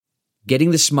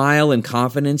Getting the smile and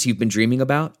confidence you've been dreaming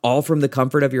about, all from the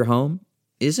comfort of your home,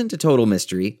 isn't a total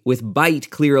mystery with Byte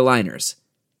clear aligners.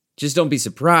 Just don't be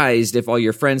surprised if all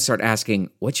your friends start asking,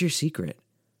 "What's your secret?"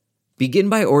 Begin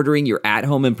by ordering your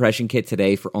at-home impression kit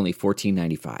today for only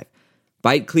 $14.95.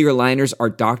 Byte clear aligners are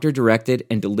doctor-directed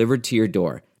and delivered to your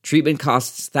door. Treatment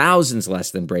costs thousands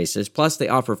less than braces, plus they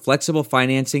offer flexible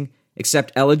financing,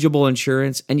 accept eligible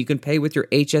insurance, and you can pay with your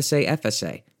HSA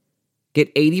FSA. Get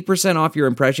 80% off your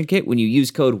impression kit when you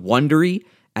use code WONDERY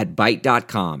at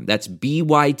Byte.com. That's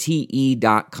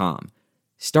BYTE.com.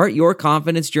 Start your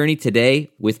confidence journey today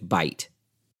with Byte.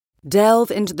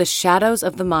 Delve into the shadows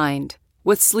of the mind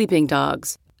with Sleeping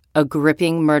Dogs, a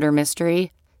gripping murder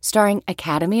mystery starring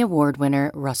Academy Award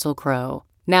winner Russell Crowe.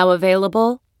 Now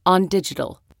available on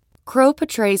digital. Crowe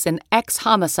portrays an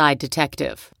ex-homicide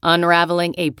detective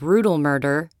unraveling a brutal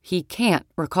murder he can't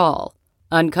recall.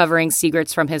 Uncovering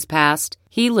secrets from his past,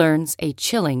 he learns a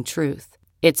chilling truth.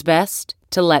 It's best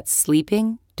to let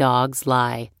sleeping dogs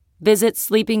lie. Visit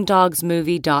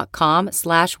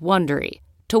sleepingdogsmovie.com/Wondery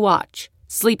to watch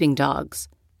Sleeping Dogs,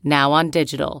 now on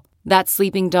digital. That's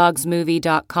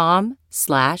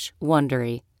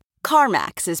sleepingdogsmovie.com/Wondery.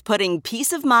 CarMax is putting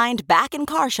peace of mind back in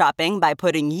car shopping by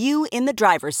putting you in the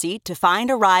driver's seat to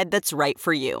find a ride that's right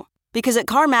for you. Because at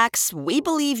CarMax, we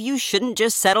believe you shouldn't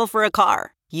just settle for a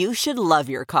car. You should love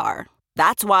your car.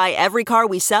 That's why every car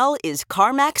we sell is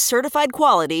CarMax certified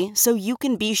quality, so you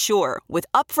can be sure with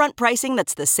upfront pricing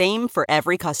that's the same for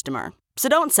every customer. So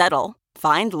don't settle.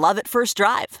 Find love at first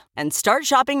drive and start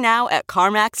shopping now at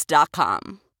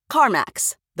CarMax.com.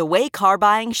 CarMax, the way car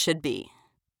buying should be.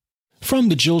 From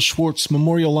the Jill Schwartz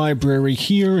Memorial Library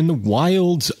here in the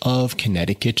wilds of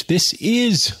Connecticut, this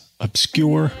is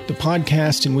Obscure, the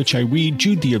podcast in which I read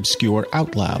Jude the Obscure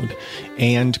out loud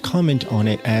and comment on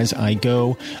it as I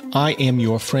go. I am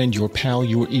your friend, your pal,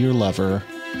 your ear lover,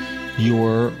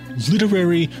 your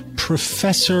literary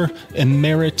professor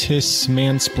emeritus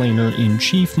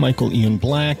mansplainer-in-chief, Michael Ian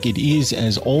Black. It is,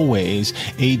 as always,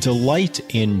 a delight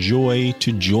and joy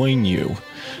to join you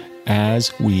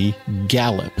as we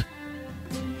gallop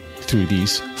through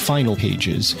these final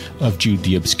pages of Jude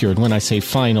the Obscure. And when I say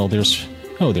final, there's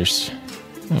a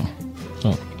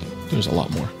lot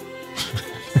more.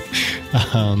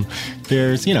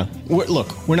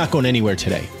 We're not going anywhere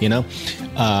today,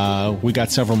 we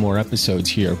got several more episodes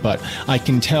here, but I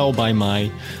can tell by my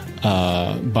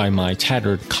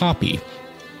tattered copy,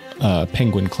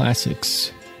 Penguin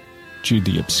Classics, Jude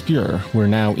the Obscure, we're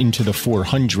now into the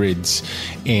 400s,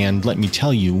 and let me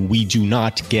tell you, we do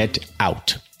not get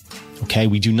out. Okay,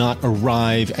 we do not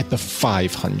arrive at the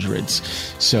 500s,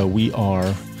 so we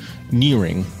are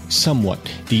nearing somewhat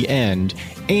the end,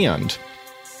 and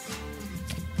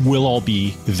we'll all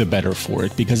be the better for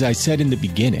it, because I said in the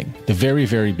beginning, the very,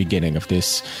 very beginning of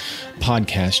this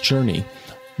podcast journey,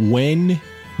 when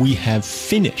we have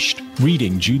finished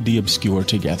reading Jude the Obscure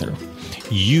together,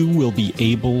 you will be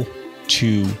able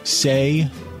to say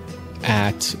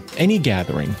at any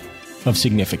gathering of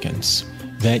significance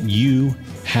that you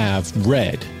have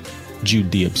read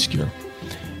Jude the Obscure,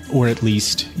 or at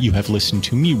least you have listened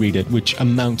to me read it, which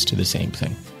amounts to the same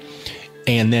thing.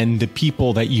 And then the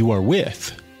people that you are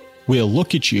with will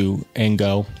look at you and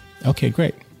go, okay,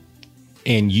 great.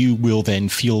 And you will then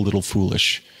feel a little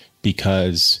foolish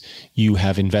because you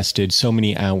have invested so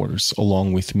many hours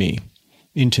along with me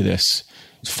into this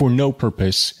for no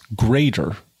purpose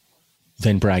greater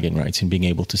than bragging rights and being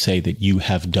able to say that you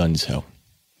have done so.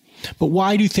 But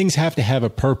why do things have to have a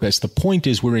purpose? The point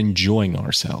is we're enjoying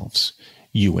ourselves,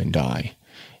 you and I,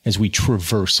 as we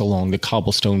traverse along the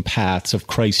cobblestone paths of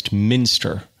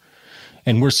Christminster.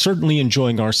 And we're certainly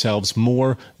enjoying ourselves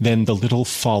more than the little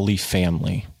Foley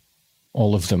family,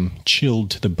 all of them chilled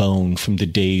to the bone from the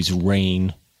day's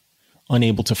rain,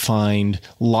 unable to find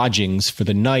lodgings for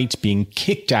the night, being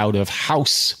kicked out of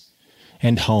house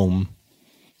and home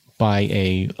by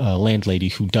a landlady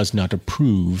who does not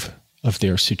approve of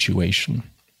their situation.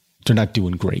 They're not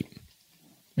doing great.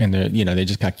 And they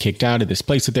just got kicked out of this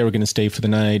place that they were going to stay for the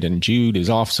night, and Jude is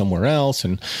off somewhere else,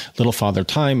 and little Father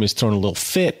Time is throwing a little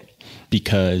fit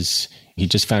because he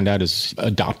just found out his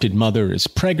adopted mother is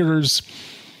preggers.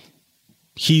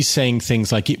 He's saying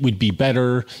things like, it would be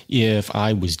better if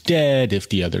I was dead, if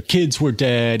the other kids were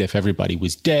dead, if everybody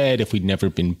was dead, if we'd never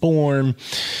been born.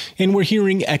 And we're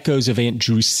hearing echoes of Aunt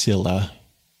Drusilla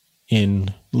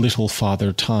in Little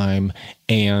Father Time,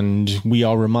 and we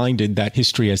are reminded that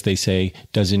history, as they say,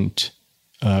 doesn't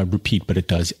repeat, but it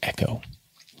does echo.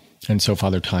 And so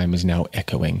Father Time is now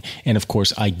echoing. And of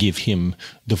course, I give him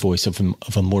the voice of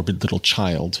a morbid little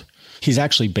child. He's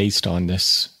actually based on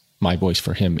this my voice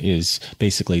for him is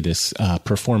basically this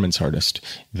performance artist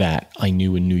that I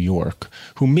knew in New York,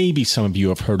 who maybe some of you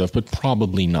have heard of, but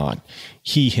probably not.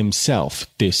 He himself,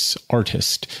 this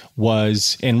artist,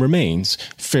 was and remains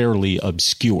fairly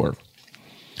obscure.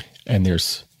 And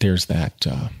there's that,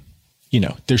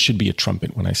 there should be a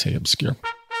trumpet when I say obscure.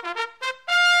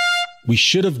 We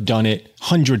should have done it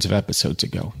hundreds of episodes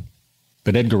ago.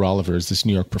 But Edgar Oliver is this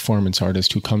New York performance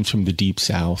artist who comes from the Deep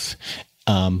South.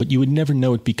 But you would never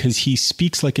know it because he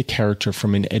speaks like a character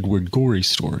from an Edward Gorey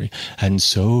story. And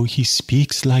so he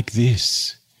speaks like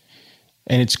this.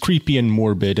 And it's creepy and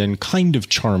morbid and kind of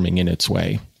charming in its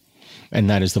way. And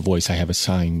that is the voice I have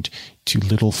assigned to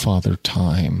little Father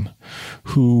Time,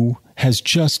 who has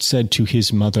just said to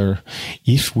his mother,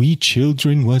 "If we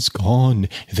children was gone,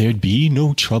 there'd be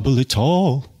no trouble at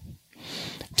all."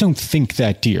 Don't think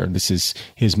that, dear. This is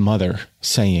his mother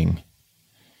saying.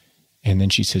 And then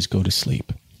she says, "Go to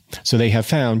sleep." So they have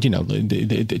found,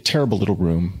 the terrible little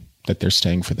room that they're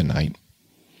staying for the night.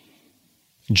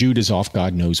 Jude is off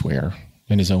God knows where,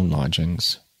 in his own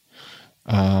lodgings.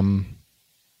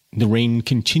 The rain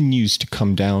continues to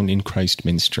come down in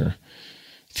Christminster.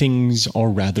 Things are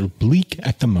rather bleak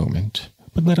at the moment,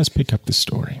 but let us pick up the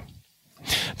story.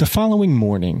 The following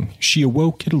morning, she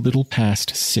awoke at a little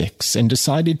past 6 and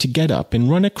decided to get up and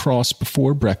run across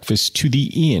before breakfast to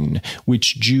the inn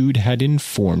which Jude had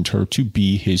informed her to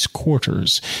be his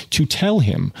quarters, to tell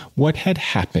him what had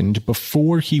happened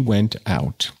before he went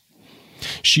out.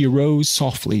 She arose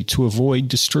softly to avoid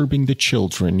disturbing the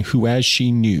children, who, as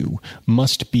she knew,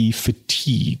 must be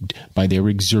fatigued by their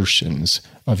exertions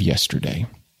of yesterday.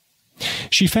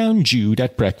 She found Jude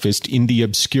at breakfast in the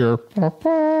obscure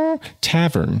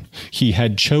tavern he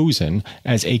had chosen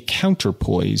as a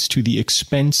counterpoise to the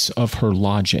expense of her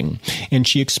lodging, and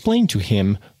she explained to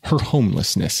him her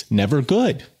homelessness. Never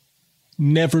good.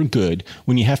 Never good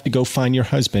when you have to go find your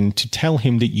husband to tell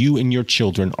him that you and your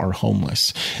children are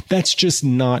homeless. That's just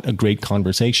not a great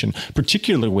conversation,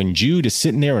 particularly when Jude is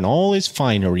sitting there in all his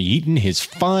finery, eating his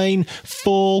fine,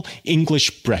 full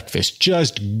English breakfast,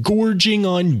 just gorging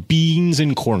on beans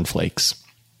and cornflakes.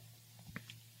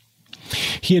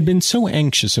 He had been so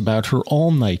anxious about her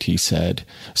all night, he said.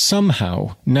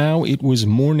 Somehow, now it was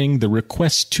morning, the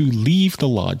request to leave the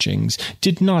lodgings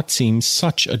did not seem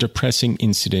such a depressing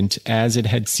incident as it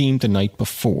had seemed the night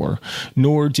before,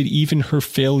 nor did even her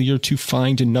failure to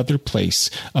find another place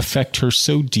affect her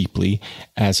so deeply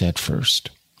as at first.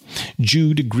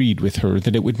 Jude agreed with her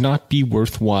that it would not be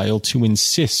worthwhile to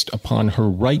insist upon her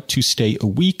right to stay a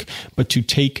week, but to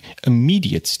take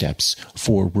immediate steps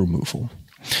for removal.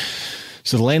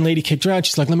 So the landlady kicked her out.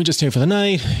 She's like, "Let me just stay for the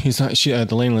night." The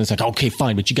landlady's like, "Okay,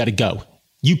 fine, but you got to go.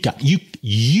 You got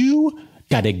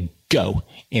to go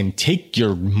and take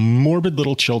your morbid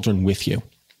little children with you.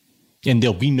 And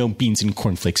there'll be no beans and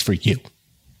cornflakes for you.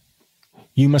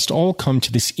 You must all come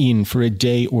to this inn for a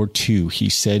day or two," he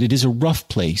said. "It is a rough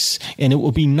place, and it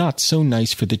will be not so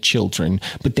nice for the children,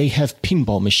 but they have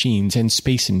pinball machines and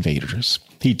Space Invaders."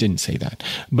 He didn't say that.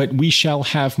 "But we shall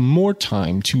have more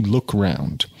time to look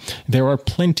round. There are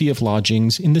plenty of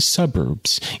lodgings in the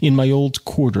suburbs, in my old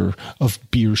quarter of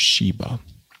Beersheba.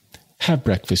 Have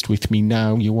breakfast with me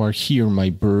now you are here, my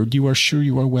bird. You are sure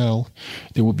you are well?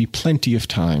 There will be plenty of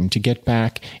time to get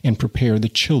back and prepare the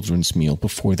children's meal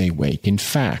before they wake. In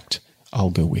fact, I'll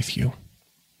go with you."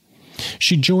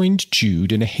 She joined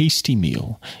Jude in a hasty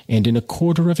meal, and in a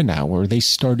quarter of an hour they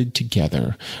started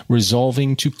together,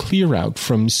 resolving to clear out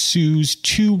from Sue's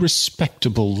too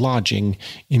respectable lodging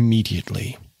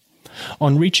immediately.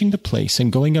 On reaching the place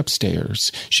and going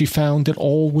upstairs, she found that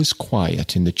all was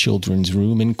quiet in the children's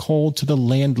room and called to the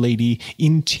landlady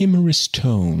in timorous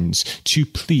tones to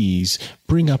please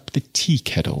bring up the tea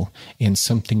kettle and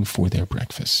something for their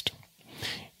breakfast.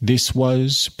 This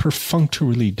was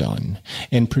perfunctorily done,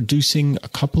 and producing a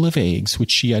couple of eggs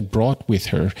which she had brought with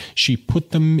her, she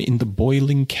put them in the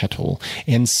boiling kettle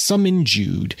and summoned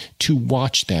Jude to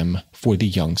watch them for the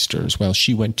youngsters while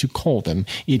she went to call them,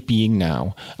 it being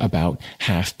now about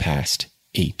 8:30.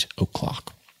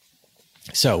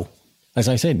 So, as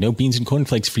I said, no beans and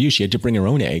cornflakes for you. She had to bring her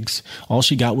own eggs. All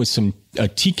she got was a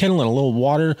tea kettle and a little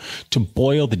water to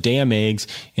boil the damn eggs.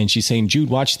 And she's saying, "Jude,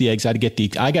 watch the eggs. I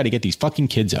got to get these fucking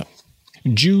kids up."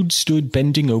 Jude stood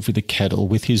bending over the kettle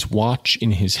with his watch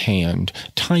in his hand,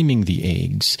 timing the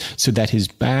eggs so that his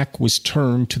back was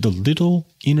turned to the little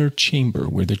inner chamber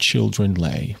where the children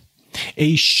lay.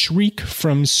 A shriek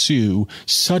from Sue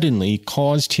suddenly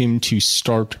caused him to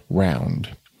start round.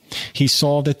 He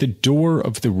saw that the door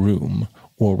of the room,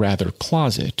 or rather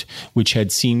closet, which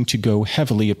had seemed to go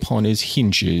heavily upon his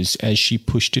hinges as she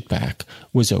pushed it back,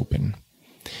 was open.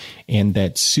 and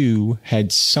that Sue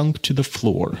had sunk to the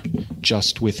floor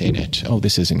just within it. Oh,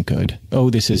 this isn't good. Oh,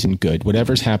 this isn't good.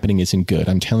 Whatever's happening isn't good.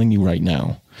 I'm telling you right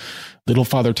now. Little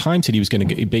Father Time said he was going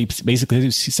to basically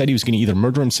he said he was going to either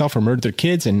murder himself or murder their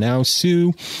kids. And now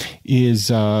Sue is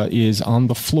on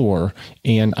the floor.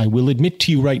 And I will admit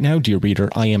to you right now, dear reader,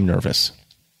 I am nervous.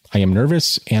 I am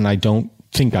nervous, and I don't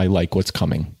think I like what's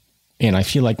coming. And I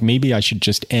feel like maybe I should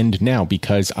just end now,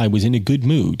 because I was in a good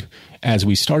mood as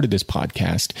we started this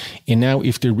podcast. And now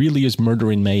if there really is murder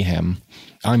and mayhem,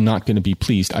 I'm not going to be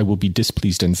pleased. I will be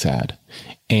displeased and sad.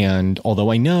 And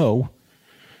although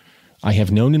I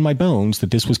have known in my bones that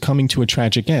this was coming to a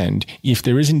tragic end, if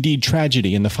there is indeed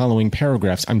tragedy in the following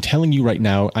paragraphs, I'm telling you right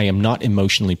now, I am not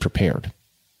emotionally prepared.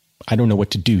 I don't know what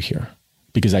to do here,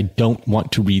 because I don't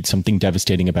want to read something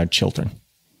devastating about children.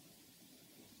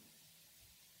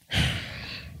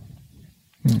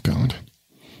 Oh, God.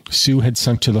 Sue had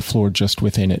sunk to the floor just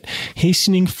within it.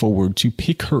 Hastening forward to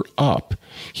pick her up,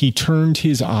 he turned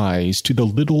his eyes to the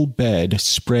little bed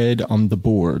spread on the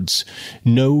boards.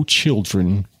 No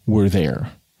children were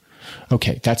there.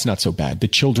 Okay, that's not so bad. The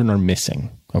children are missing,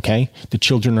 okay? The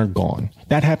children are gone.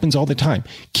 That happens all the time.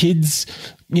 Kids,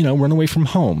 run away from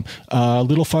home.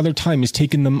 Little Father Time has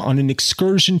taken them on an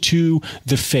excursion to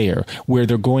the fair, where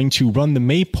they're going to run the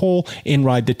maypole and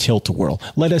ride the tilt-a-whirl.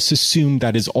 Let us assume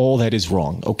that is all that is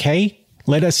wrong, okay?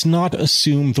 Let us not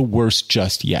assume the worst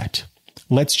just yet.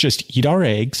 Let's just eat our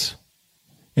eggs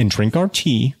and drink our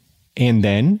tea, and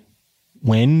then,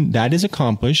 when that is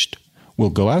accomplished, we'll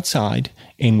go outside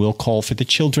and we'll call for the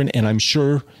children, and I'm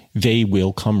sure they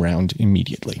will come round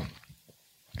immediately.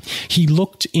 He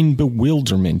looked in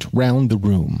bewilderment round the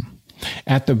room.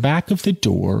 At the back of the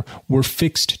door were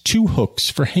fixed 2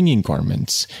 hooks for hanging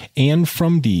garments, and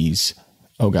from these,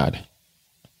 oh God,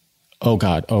 oh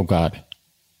God, oh God,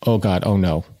 oh God, oh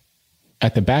no.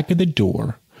 At the back of the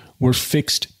door were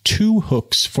fixed 2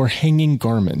 hooks for hanging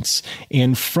garments,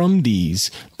 and from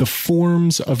these the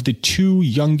forms of the 2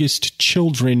 youngest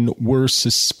children were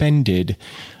suspended,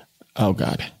 oh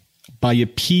God, by a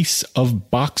piece of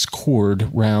box cord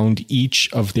round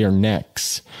each of their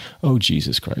necks. Oh,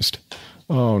 Jesus Christ.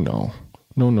 Oh, no.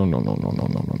 No.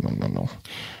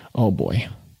 Oh, boy.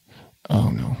 Oh,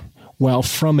 no. While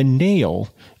from a nail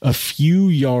a few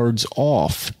yards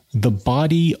off, the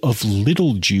body of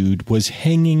little Jude was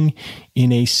hanging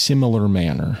in a similar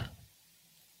manner.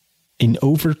 An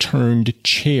overturned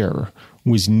chair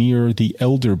was near the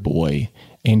elder boy,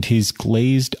 and his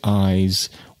glazed eyes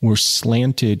were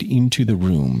slanted into the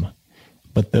room,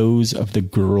 but those of the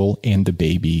girl and the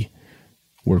baby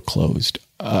were closed.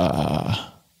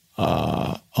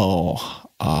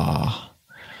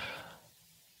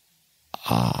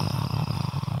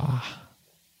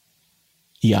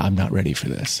 Yeah, I'm not ready for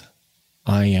this.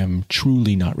 I am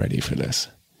truly not ready for this.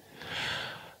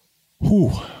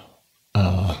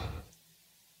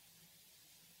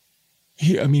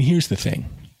 Here's the thing.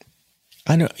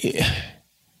 I know.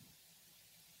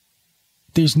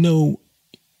 There's no.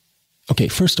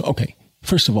 First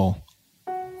of all,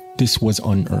 this was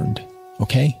unearned.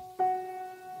 Okay?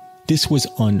 This was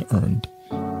unearned.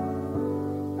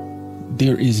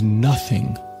 There is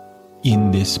nothing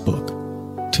in this book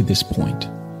to this point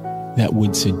that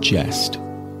would suggest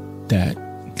that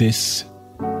this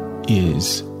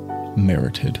is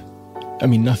merited.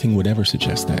 Nothing would ever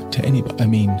suggest that to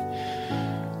anybody.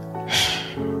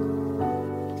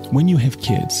 When you have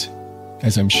kids,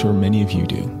 as I'm sure many of you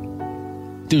do,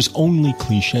 there's only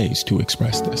cliches to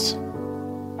express this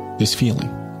feeling.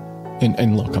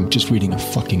 And look, I'm just reading a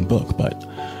fucking book, but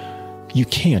you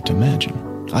can't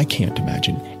imagine. I can't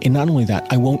imagine. And not only that,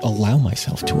 I won't allow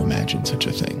myself to imagine such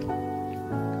a thing.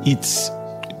 It's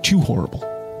too horrible.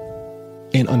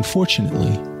 And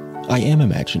unfortunately, I am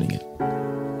imagining it.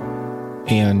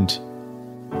 And,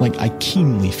 I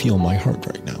keenly feel my heart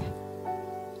right now.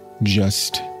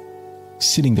 Just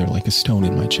sitting there like a stone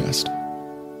in my chest.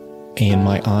 And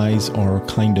my eyes are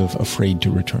kind of afraid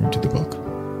to return to the book.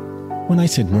 When I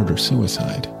said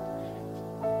murder-suicide,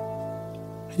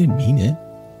 I didn't mean it.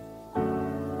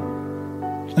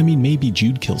 Maybe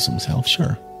Jude kills himself,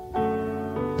 sure.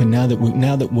 But now that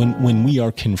when we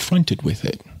are confronted with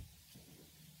it,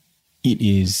 it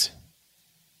is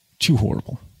too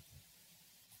horrible.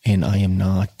 And I am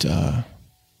not,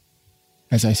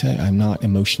 as I said, I'm not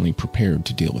emotionally prepared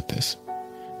to deal with this.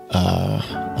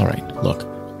 All right, look,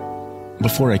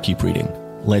 before I keep reading,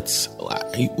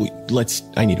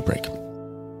 I need a break.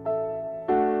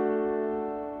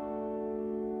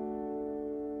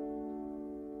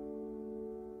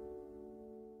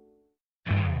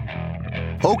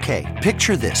 Okay,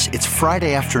 picture this. It's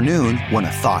Friday afternoon when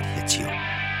a thought hits you.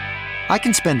 I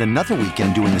can spend another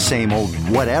weekend doing the same old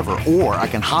whatever, or I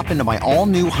can hop into my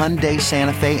all-new Hyundai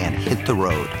Santa Fe and hit the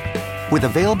road. With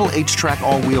available H-Track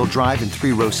all-wheel drive and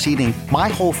 3-row seating, my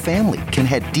whole family can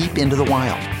head deep into the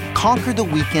wild. Conquer the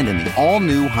weekend in the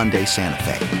all-new Hyundai Santa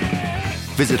Fe.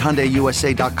 Visit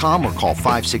HyundaiUSA.com or call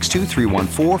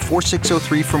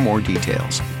 562-314-4603 for more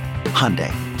details.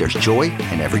 Hyundai, there's joy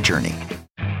in every journey.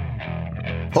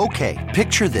 Okay,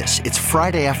 picture this. It's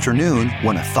Friday afternoon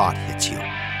when a thought hits you.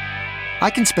 I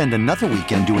can spend another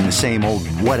weekend doing the same old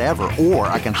whatever, or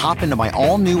I can hop into my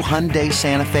all-new Hyundai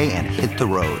Santa Fe and hit the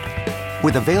road.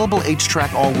 With available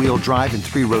H-Track all-wheel drive and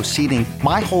 3-row seating,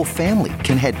 my whole family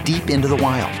can head deep into the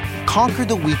wild. Conquer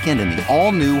the weekend in the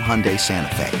all-new Hyundai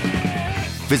Santa Fe.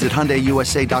 Visit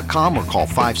HyundaiUSA.com or call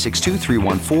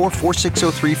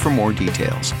 562-314-4603 for more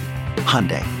details.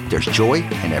 Hyundai, there's joy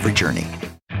in every journey.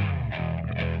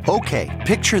 Okay,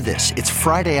 picture this. It's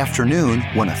Friday afternoon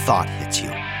when a thought hits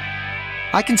you.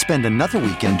 I can spend another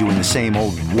weekend doing the same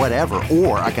old whatever,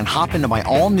 or I can hop into my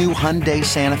all-new Hyundai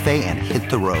Santa Fe and hit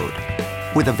the road.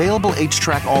 With available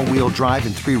H-Track all-wheel drive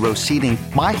and 3-row seating,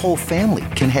 my whole family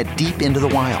can head deep into the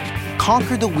wild.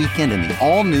 Conquer the weekend in the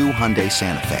all-new Hyundai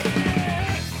Santa Fe.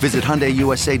 Visit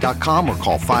HyundaiUSA.com or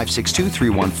call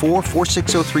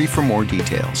 562-314-4603 for more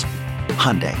details.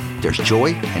 Hyundai, there's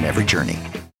joy in every journey.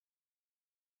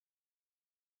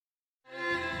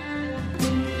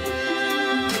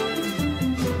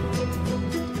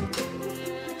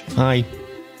 Hi,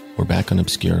 we're back on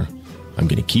Obscure. I'm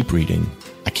going to keep reading.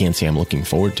 I can't say I'm looking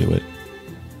forward to it.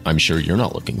 I'm sure you're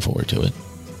not looking forward to it.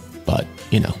 But,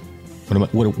 you know,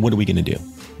 what are we going to do?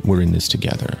 We're in this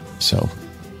together. So,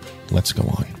 let's go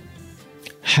on.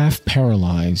 Half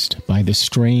paralyzed by the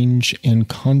strange and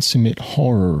consummate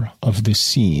horror of the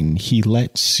scene, he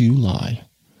let Sue lie,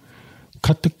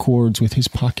 cut the cords with his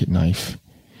pocket knife,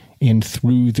 and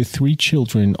threw the 3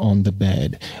 children on the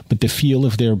bed, but the feel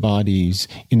of their bodies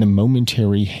in the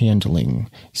momentary handling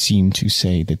seemed to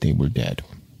say that they were dead.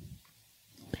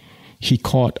 He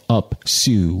caught up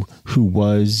Sue, who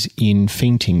was in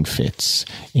fainting fits,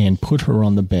 and put her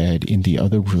on the bed in the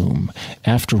other room,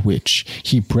 after which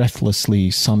he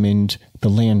breathlessly summoned the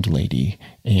landlady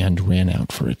and ran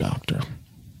out for a doctor.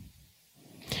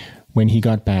 When he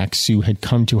got back, Sue had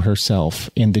come to herself,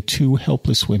 and the 2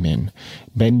 helpless women,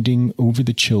 bending over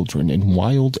the children in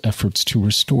wild efforts to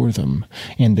restore them,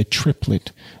 and the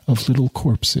triplet of little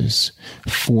corpses,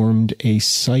 formed a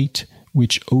sight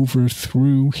which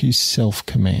overthrew his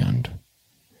self-command.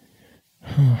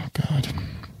 Oh, God.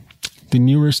 The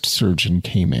nearest surgeon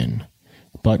came in,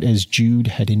 but as Jude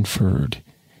had inferred,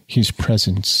 his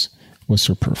presence was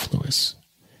superfluous.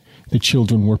 The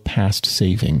children were past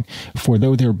saving, for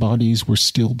though their bodies were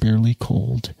still barely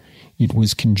cold, it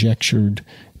was conjectured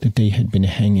that they had been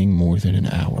hanging more than an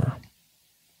hour.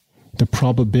 The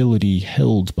probability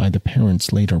held by the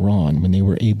parents later on, when they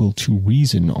were able to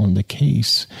reason on the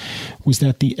case, was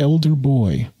that the elder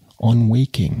boy, on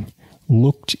waking,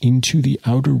 looked into the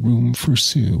outer room for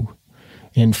Sue,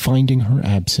 and finding her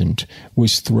absent,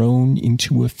 was thrown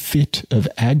into a fit of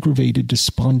aggravated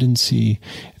despondency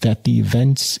that the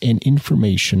events and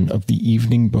information of the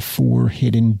evening before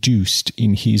had induced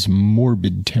in his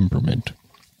morbid temperament.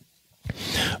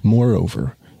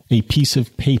 Moreover, a piece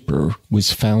of paper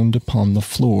was found upon the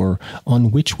floor,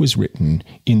 on which was written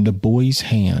in the boy's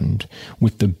hand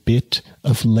with the bit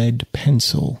of lead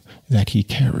pencil that he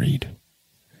carried,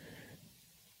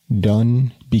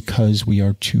 "Done because we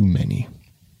are too many."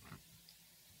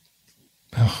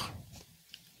 Oh.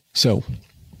 So,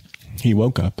 he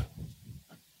woke up,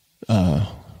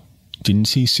 didn't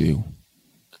see Sue,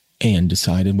 and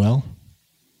decided, well,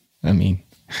 I mean,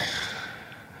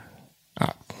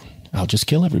 I'll just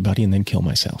kill everybody and then kill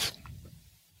myself.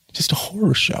 Just a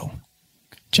horror show.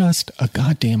 Just a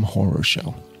goddamn horror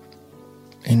show.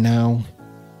 And now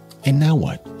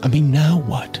what? I mean, now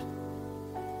what?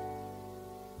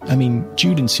 I mean,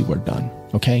 Jude and Sue are done,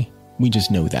 okay? We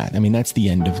just know that. I mean, that's the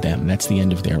end of them. That's the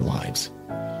end of their lives.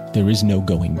 There is no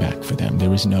going back for them.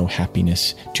 There is no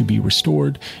happiness to be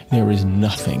restored. There is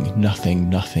nothing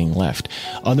left,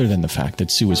 other than the fact that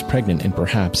Sue is pregnant, and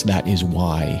perhaps that is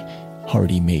why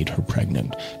Hardy made her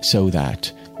pregnant, so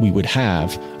that we would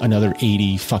have another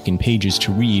 80 fucking pages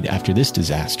to read after this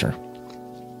disaster.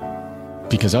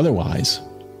 Because otherwise,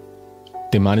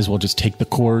 they might as well just take the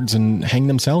cords and hang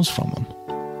themselves from them.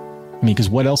 I mean,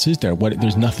 because what else is there?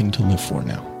 There's nothing to live for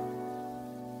now.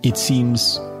 It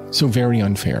seems so very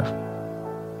unfair.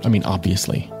 I mean,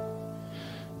 obviously.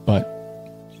 But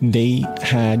they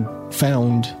had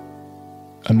found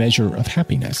a measure of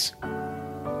happiness.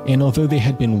 And although they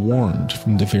had been warned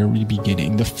from the very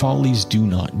beginning, the Follies do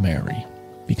not marry.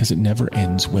 because it never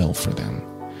ends well for them.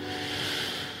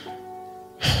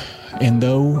 And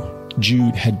though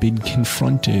Jude had been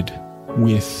confronted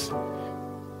with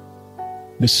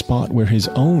the spot where his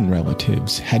own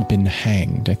relatives had been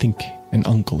hanged, I think an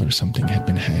uncle or something had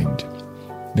been hanged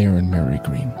there in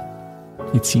Marygreen,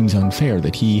 it seems unfair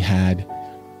that he had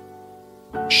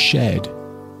shed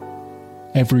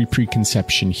every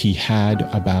preconception he had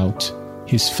about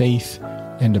his faith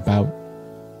and about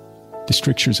the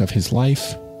strictures of his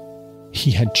life.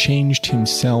 He had changed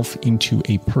himself into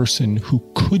a person who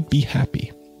could be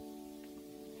happy,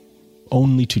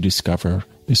 only to discover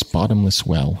this bottomless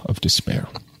well of despair.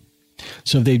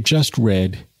 So they've just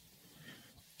read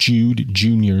Jude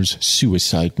Jr.'s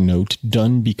suicide note,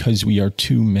 done because we are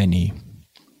too many.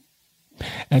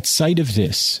 At sight of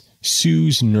this,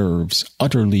 Sue's nerves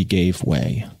utterly gave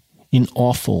way, in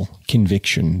awful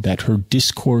conviction that her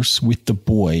discourse with the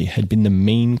boy had been the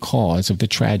main cause of the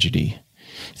tragedy,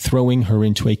 throwing her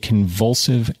into a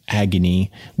convulsive agony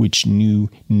which knew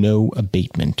no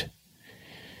abatement.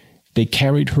 They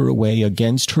carried her away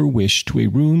against her wish to a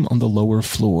room on the lower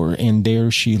floor, and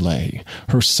there she lay,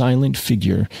 her silent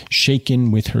figure shaken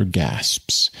with her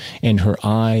gasps, and her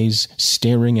eyes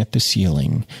staring at the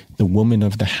ceiling, the woman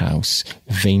of the house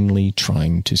vainly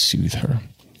trying to soothe her.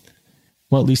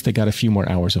 Well, at least they got a few more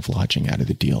hours of lodging out of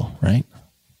the deal, right?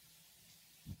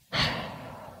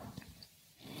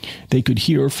 They could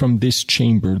hear from this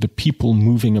chamber the people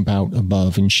moving about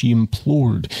above, and she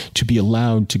implored to be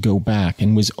allowed to go back,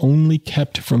 and was only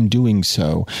kept from doing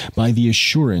so by the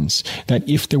assurance that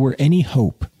if there were any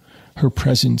hope, her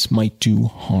presence might do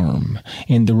harm,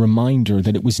 and the reminder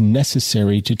that it was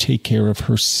necessary to take care of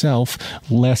herself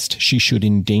lest she should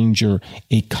endanger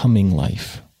a coming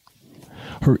life.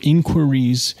 Her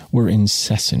inquiries were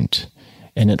incessant,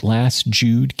 and at last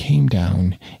Jude came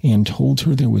down and told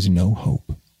her there was no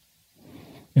hope.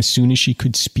 As soon as she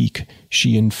could speak,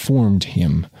 she informed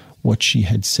him what she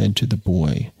had said to the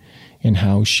boy, and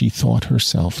how she thought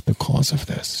herself the cause of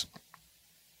this.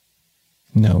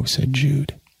 No, said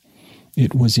Jude.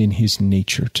 It was in his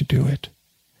nature to do it.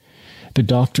 The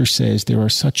doctor says there are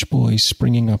such boys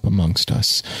springing up amongst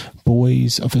us,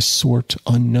 boys of a sort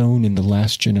unknown in the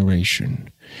last generation,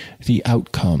 the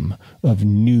outcome of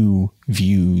new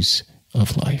views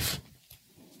of life.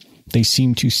 They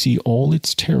seem to see all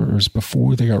its terrors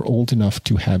before they are old enough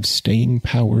to have staying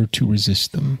power to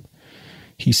resist them.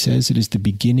 He says it is the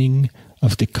beginning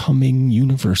of the coming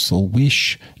universal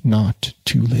wish not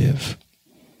to live.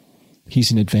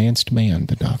 He's an advanced man,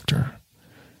 the doctor,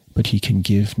 but he can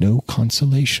give no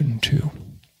consolation to.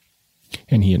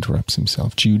 And he interrupts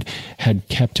himself. Jude had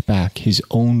kept back his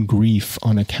own grief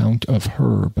on account of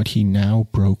her, but he now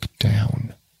broke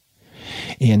down.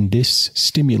 And this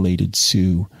stimulated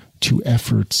Sue to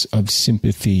efforts of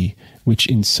sympathy, which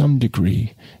in some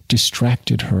degree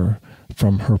distracted her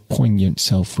from her poignant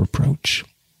self-reproach.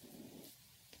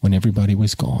 When everybody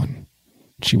was gone,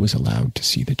 she was allowed to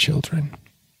see the children.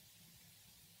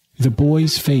 The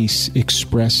boy's face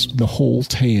expressed the whole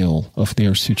tale of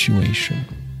their situation.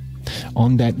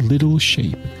 On that little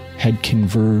shape had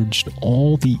converged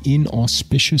all the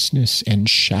inauspiciousness and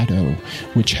shadow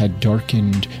which had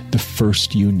darkened the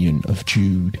first union of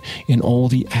Jude, and all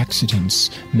the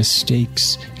accidents,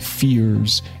 mistakes,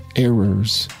 fears,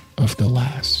 errors of the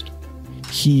last.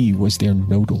 He was their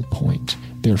nodal point,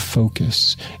 their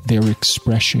focus, their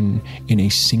expression in a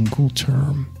single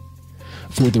term.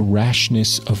 For the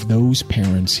rashness of those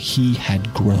parents he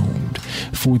had groaned,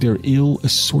 for their ill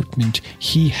assortment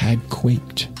he had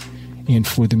quaked, and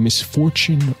for the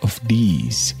misfortune of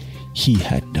these he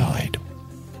had died.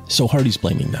 So Hardy's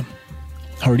blaming them.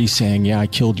 Hardy's saying, yeah, I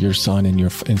killed your son and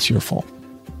it's your fault.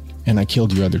 And I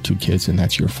killed your other two kids and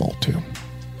that's your fault too.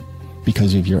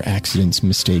 Because of your accidents,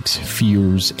 mistakes,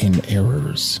 fears, and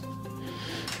errors,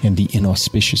 and the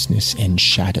inauspiciousness and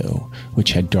shadow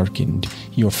which had darkened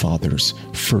your father's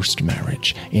first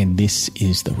marriage. And this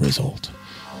is the result.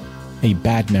 A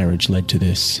bad marriage led to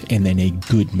this, and then a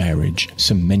good marriage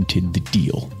cemented the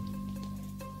deal.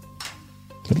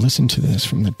 But listen to this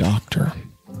from the doctor.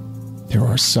 There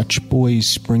are such boys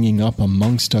springing up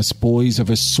amongst us, boys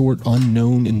of a sort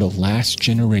unknown in the last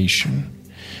generation,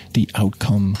 the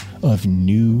outcome of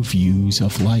new views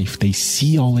of life. They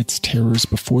see all its terrors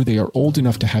before they are old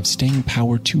enough to have staying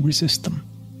power to resist them.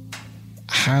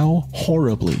 How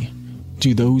horribly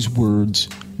do those words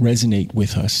resonate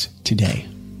with us today?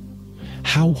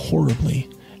 How horribly,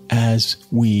 as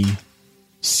we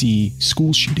see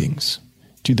school shootings,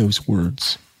 do those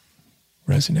words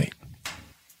resonate?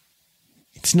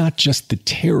 It's not just the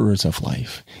terrors of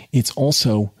life. It's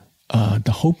also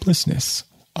the hopelessness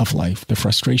of life, the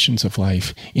frustrations of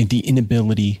life, and the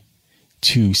inability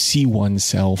to see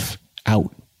oneself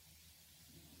out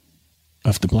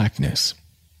of the blackness.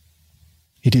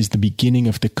 It is the beginning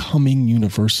of the coming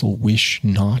universal wish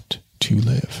not to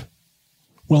live.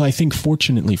 Well, I think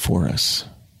fortunately for us,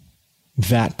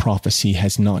 that prophecy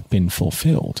has not been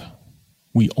fulfilled.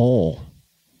 We all,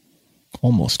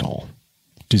 almost all,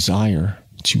 desire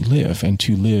to live and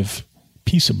to live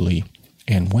peaceably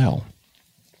and well.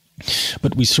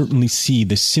 But we certainly see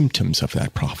the symptoms of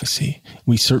that prophecy.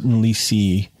 We certainly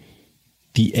see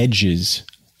the edges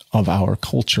of our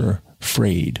culture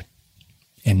frayed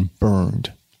and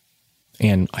burned.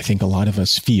 And I think a lot of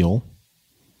us feel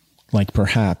like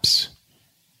perhaps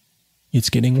it's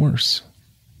getting worse.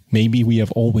 Maybe we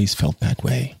have always felt that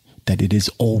way, that it is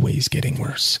always getting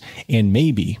worse. And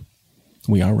maybe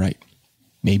we are right.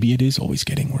 Maybe it is always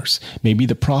getting worse. Maybe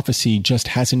the prophecy just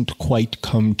hasn't quite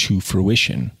come to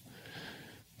fruition,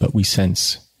 but we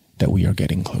sense that we are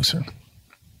getting closer.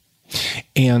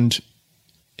 And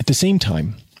at the same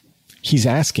time, he's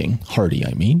asking, Hardy,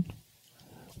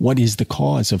 what is the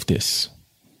cause of this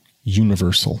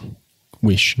universal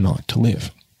wish not to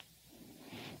live?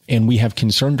 And we have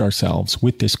concerned ourselves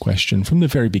with this question from the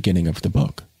very beginning of the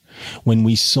book, when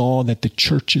we saw that the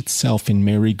church itself in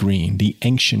Mary Green, the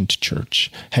ancient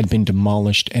church, had been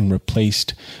demolished and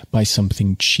replaced by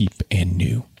something cheap and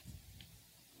new.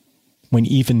 When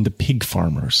even the pig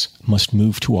farmers must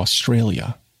move to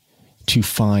Australia to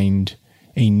find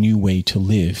a new way to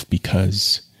live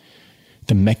because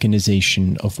the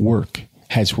mechanization of work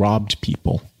has robbed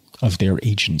people of their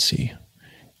agency.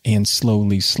 And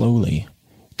slowly,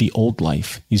 the old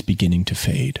life is beginning to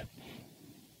fade,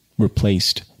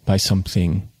 replaced by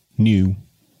something new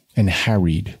and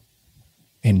harried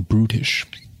and brutish.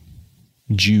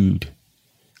 Jude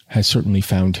has certainly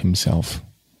found himself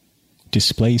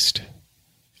displaced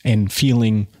and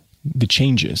feeling the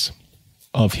changes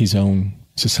of his own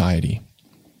society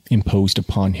imposed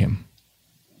upon him.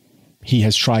 He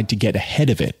has tried to get ahead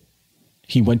of it.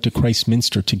 He went to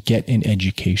Christminster to get an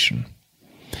education.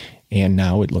 And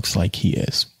now it looks like he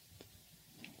is.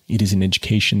 It is an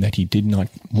education that he did not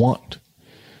want,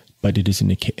 but it is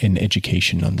an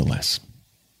education nonetheless.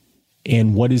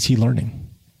 And what is he learning?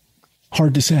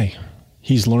 Hard to say.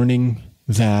 He's learning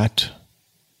that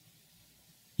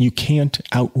you can't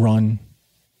outrun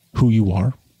who you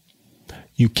are.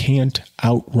 You can't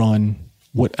outrun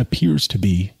what appears to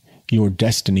be your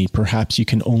destiny. Perhaps you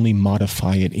can only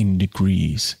modify it in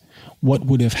degrees. What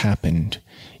would have happened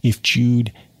if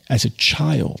Jude, as a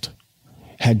child,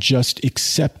 had just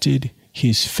accepted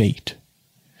his fate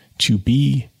to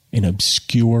be an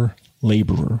obscure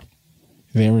laborer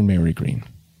there in Mary Green,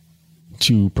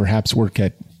 to perhaps work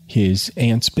at his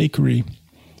aunt's bakery,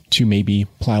 to maybe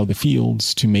plow the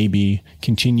fields, to maybe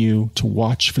continue to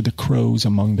watch for the crows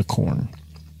among the corn?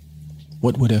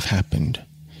 What would have happened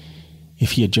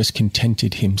if he had just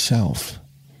contented himself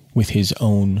with his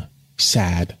own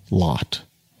sad lot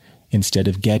instead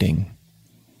of getting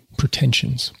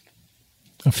pretensions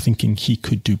of thinking he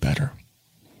could do better?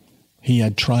 He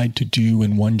had tried to do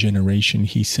in one generation,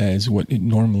 he says, what it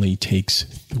normally takes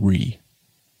 3.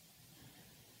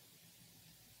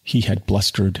 He had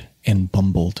blustered and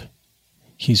bumbled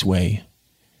his way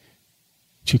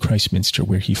to Christminster,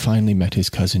 where he finally met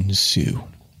his cousin Sue.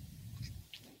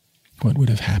 What would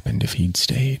have happened if he'd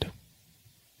stayed?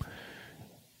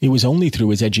 It was only through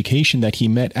his education that he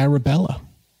met Arabella.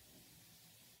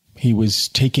 He was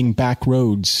taking back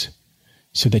roads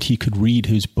so that he could read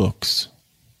his books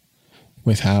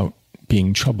without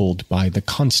being troubled by the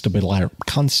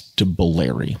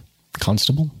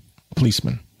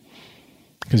policeman.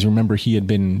 Because remember, he had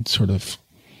been sort of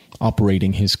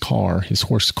operating his car, his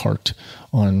horse cart,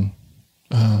 on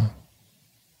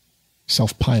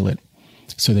self-pilot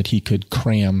so that he could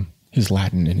cram his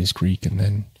Latin and his Greek, and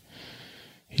then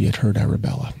he had heard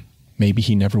Arabella. Maybe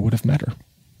he never would have met her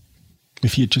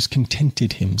if he had just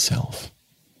contented himself.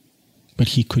 But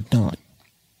he could not.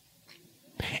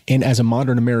 And as a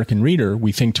modern American reader,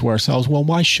 we think to ourselves, well,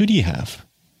 why should he have?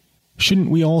 Shouldn't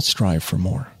we all strive for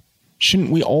more?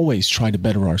 Shouldn't we always try to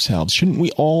better ourselves? Shouldn't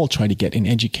we all try to get an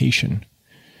education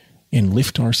and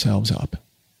lift ourselves up?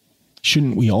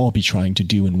 Shouldn't we all be trying to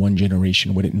do in one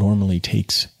generation what it normally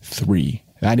takes 3?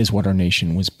 That is what our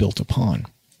nation was built upon.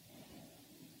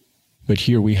 But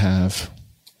here we have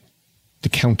the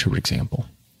counterexample.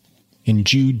 And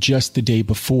Jude, just the day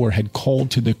before, had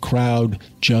called to the crowd,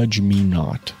 "Judge me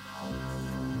not.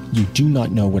 You do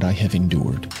not know what I have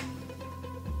endured.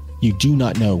 You do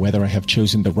not know whether I have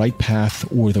chosen the right path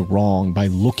or the wrong by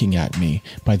looking at me,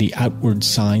 by the outward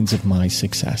signs of my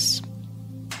success."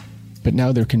 But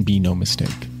now there can be no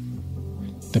mistake.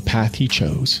 The path he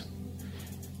chose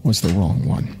was the wrong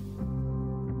one.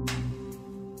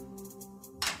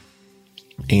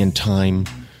 And time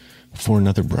for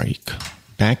another break.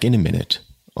 Back in a minute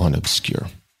on Obscure.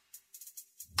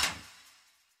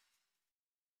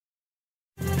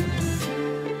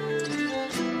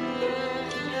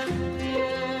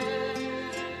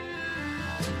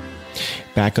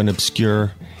 Back on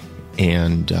Obscure,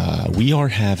 and we are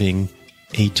having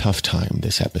a tough time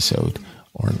this episode,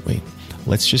 aren't we?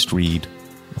 Let's just read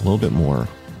a little bit more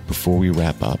before we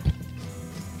wrap up,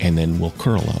 and then we'll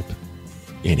curl up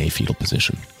in a fetal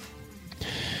position.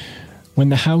 When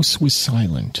the house was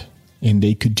silent, and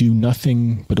they could do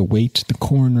nothing but await the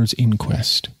coroner's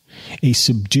inquest, a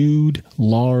subdued,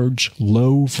 large,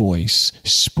 low voice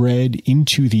spread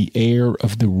into the air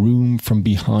of the room from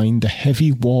behind the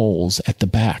heavy walls at the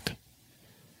back.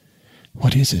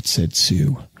 "What is it?" said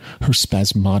Sue, her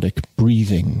spasmodic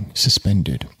breathing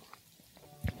suspended.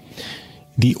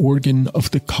 "The organ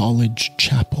of the college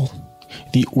chapel.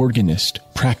 The organist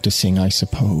practicing, I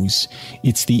suppose.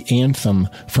 It's the anthem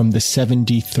from the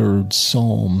 73rd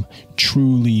Psalm.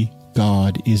 Truly,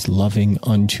 God is loving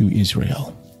unto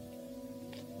Israel."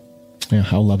 Now,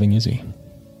 how loving is he?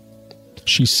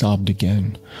 She sobbed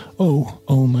again. Oh,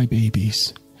 my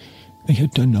babies. They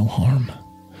had done no harm.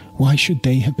 Why should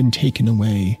they have been taken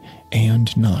away,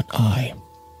 and not I?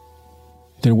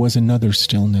 There was another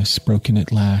stillness, broken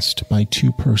at last by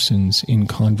two persons in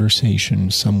conversation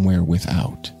somewhere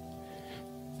without.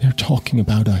 "They're talking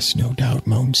about us, no doubt,"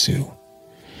 moaned Sue.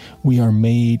 "We are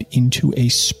made into a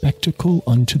spectacle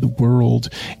unto the world,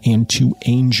 and to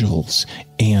angels,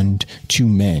 and to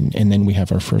men." And then we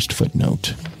have our first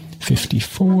footnote.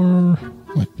 54.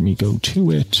 Let me go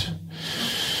to it.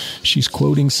 She's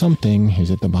quoting something. Is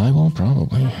it the Bible?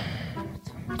 Probably.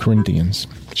 Corinthians.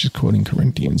 She's quoting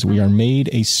Corinthians. "We are made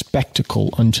a spectacle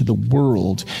unto the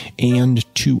world, and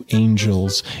to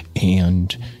angels,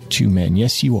 and to men."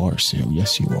 Yes, you are, Sue.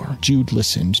 Yes, you are. Jude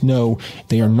listened. "No,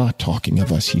 they are not talking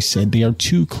of us," he said. "They are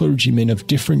two clergymen of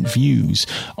different views,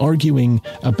 arguing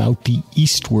about the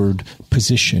eastward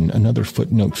position." Another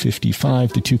footnote,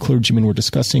 55. "The two clergymen were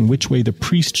discussing which way the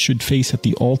priest should face at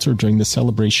the altar during the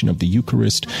celebration of the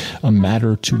Eucharist, a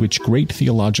matter to which great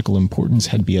theological importance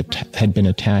had been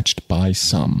attached by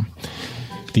some.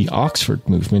 The Oxford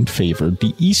movement favored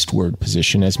the eastward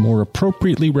position as more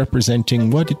appropriately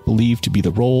representing what it believed to be the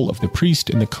role of the priest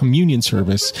in the communion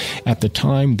service. At the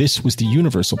time, this was the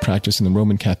universal practice in the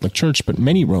Roman Catholic Church, but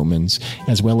many Romans,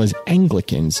 as well as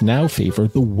Anglicans, now favor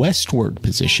the westward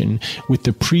position, with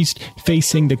the priest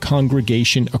facing the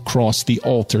congregation across the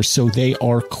altar. So they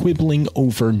are quibbling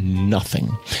over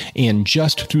nothing. And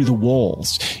just through the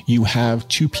walls, you have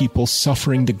two people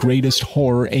suffering the greatest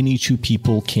horror any two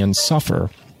people can suffer.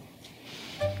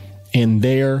 And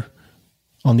there,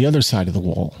 on the other side of the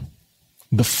wall,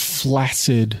 the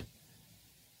flaccid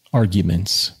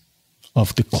arguments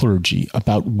of the clergy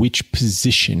about which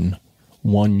position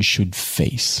one should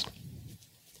face.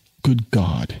 Good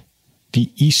God,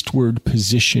 the eastward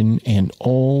position, and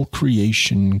all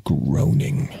creation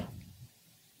groaning.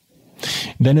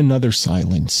 Then another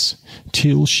silence,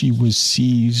 till she was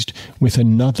seized with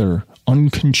another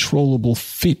uncontrollable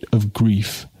fit of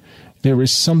grief. There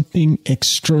is something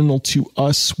external to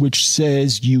us which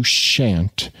says you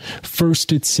shan't.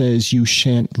 First it says you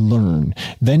shan't learn.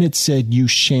 Then it said you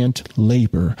shan't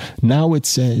labor. Now it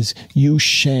says you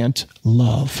shan't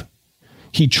love.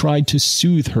 He tried to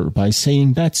soothe her by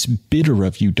saying, "That's bitter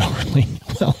of you, darling."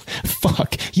 Well,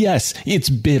 fuck. Yes, it's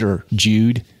bitter,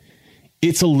 Jude.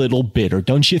 It's a little bitter,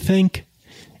 don't you think?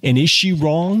 And is she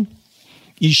wrong?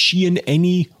 Is she in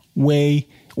any way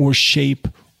or shape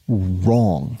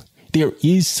wrong? There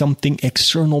is something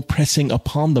external pressing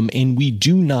upon them, and we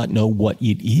do not know what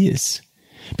it is,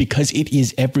 because it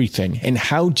is everything. And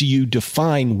how do you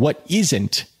define what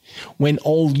isn't when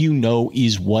all you know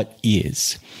is what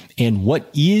is? And what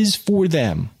is for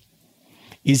them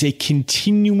is a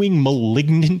continuing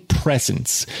malignant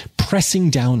presence pressing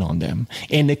down on them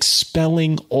and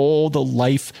expelling all the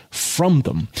life from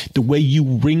them, the way you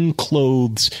wring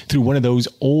clothes through one of those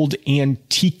old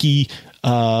antique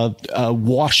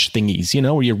wash thingies,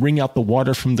 where you wring out the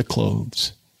water from the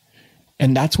clothes.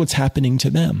 And that's what's happening to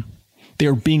them.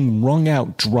 They're being wrung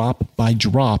out drop by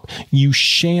drop. You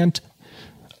shan't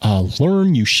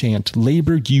learn, you shan't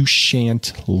labor, you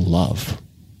shan't love.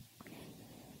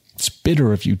 It's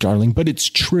bitter of you, darling, but it's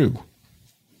true.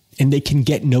 And they can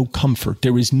get no comfort.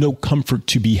 There is no comfort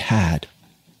to be had.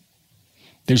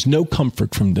 There's no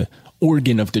comfort from the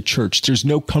organ of the church. There's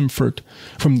no comfort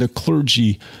from the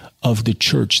clergy of the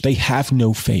church. They have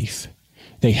no faith.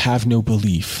 They have no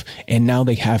belief, and now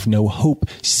they have no hope,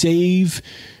 save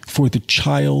for the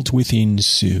child within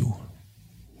Sue.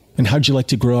 And how'd you like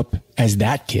to grow up as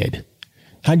that kid?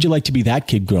 How'd you like to be that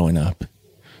kid growing up?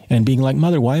 And being like,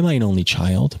 Mother, why am I an only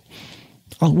child?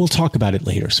 We'll talk about it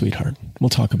later, sweetheart. We'll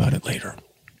talk about it later.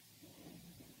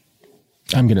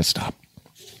 I'm going to stop.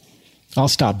 I'll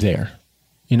stop there.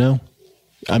 You know?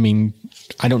 I mean,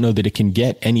 I don't know that it can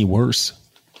get any worse.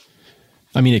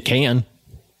 I mean, it can.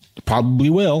 It probably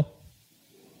will.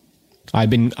 I've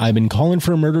been calling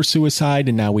for a murder-suicide,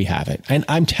 and now we have it. And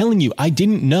I'm telling you, I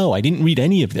didn't know. I didn't read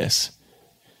any of this.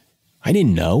 I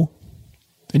didn't know.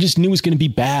 I just knew it was going to be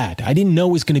bad. I didn't know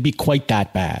it was going to be quite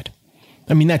that bad.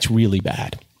 I mean, that's really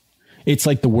bad. It's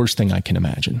like the worst thing I can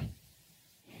imagine.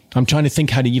 I'm trying to think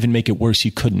how to even make it worse.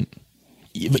 You couldn't.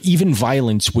 Even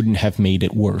violence wouldn't have made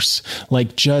it worse.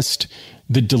 Like, just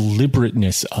the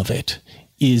deliberateness of it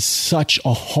is such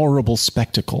a horrible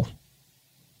spectacle.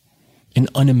 An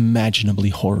unimaginably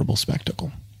horrible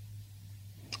spectacle.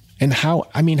 And how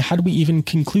do we even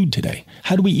conclude today?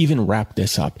 How do we even wrap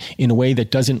this up in a way that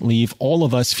doesn't leave all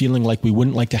of us feeling like we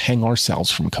wouldn't like to hang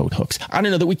ourselves from coat hooks? I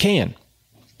don't know that we can.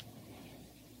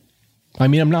 I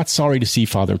mean, I'm not sorry to see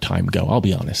Father Time go, I'll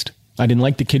be honest. I didn't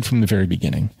like the kid from the very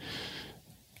beginning.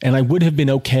 And I would have been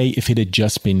okay if it had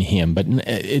just been him, but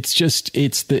it's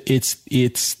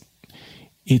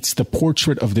the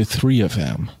portrait of the three of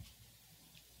them.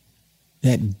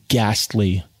 That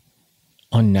ghastly,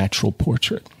 unnatural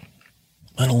portrait.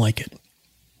 I don't like it.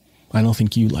 I don't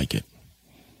think you like it.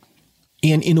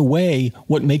 And in a way,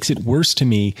 what makes it worse to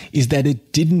me is that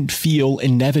it didn't feel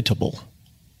inevitable,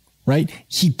 right?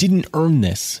 He didn't earn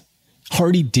this.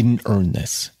 Hardy didn't earn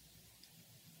this.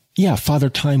 Yeah, Father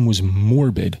Time was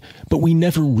morbid, but we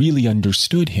never really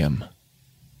understood him.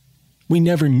 We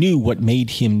never knew what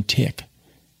made him tick.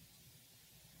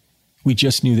 We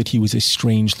just knew that he was a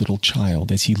strange little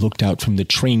child as he looked out from the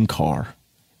train car.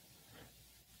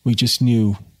 We just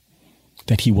knew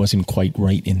that he wasn't quite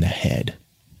right in the head.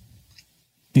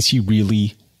 Is he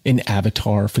really an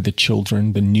avatar for the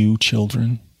children, the new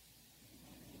children?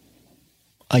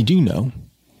 I do know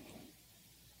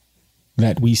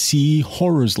that we see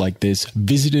horrors like this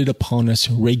visited upon us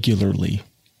regularly.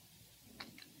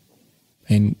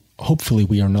 And hopefully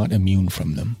we are not immune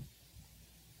from them.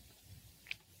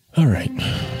 All right,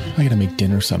 I gotta make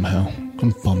dinner somehow.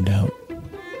 I'm bummed out.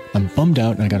 And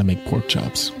I gotta make pork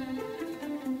chops.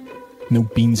 No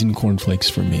beans and cornflakes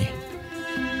for me.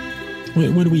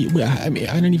 What do we, I mean,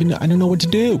 I don't know what to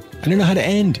do. I don't know how to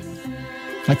end.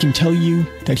 I can tell you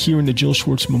that here in the Jill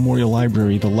Schwartz Memorial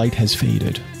Library, the light has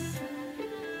faded.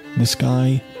 The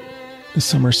sky, the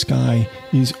summer sky,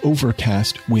 is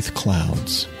overcast with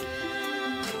clouds.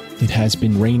 It has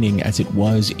been raining as it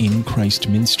was in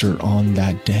Christminster on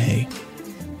that day.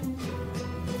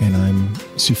 And I'm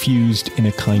suffused in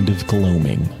a kind of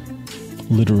gloaming,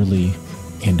 literally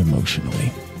and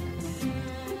emotionally.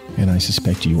 And I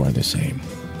suspect you are the same.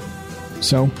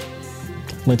 So,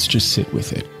 let's just sit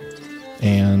with it.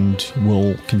 And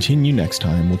we'll continue next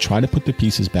time. We'll try to put the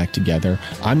pieces back together.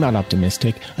 I'm not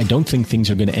optimistic. I don't think things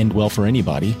are going to end well for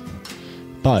anybody.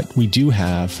 But we do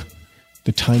have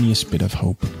the tiniest bit of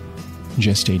hope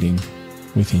gestating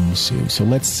within Sue. So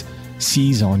let's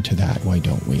seize onto that, why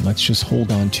don't we? Let's just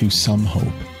hold on to some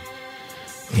hope.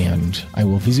 And I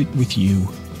will visit with you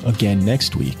again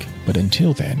next week. But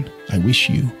until then, I wish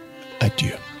you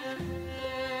adieu.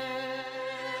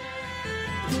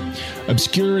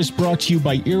 Obscure is brought to you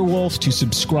by Earwolf. To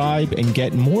subscribe and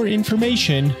get more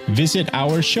information, visit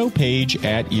our show page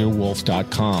at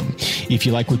earwolf.com. If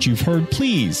you like what you've heard,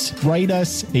 please write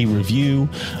us a review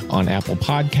on Apple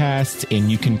Podcasts,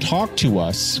 and you can talk to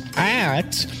us at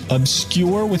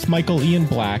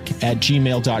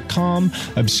obscurewithmichaelianblack@gmail.com.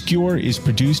 Obscure is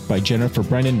produced by Jennifer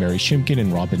Brennan, Mary Shimkin,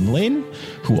 and Robin Lynn,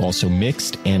 who also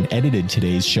mixed and edited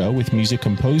today's show with music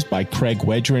composed by Craig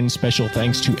Wedren. Special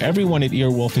thanks to everyone at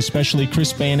Earwolf, especially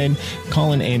Chris Bannon,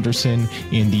 Colin Anderson,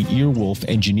 and the Earwolf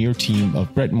engineer team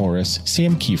of Brett Morris,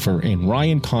 Sam Kiefer, and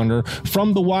Ryan Connor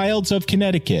from the wilds of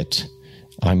Connecticut.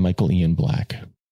 I'm Michael Ian Black.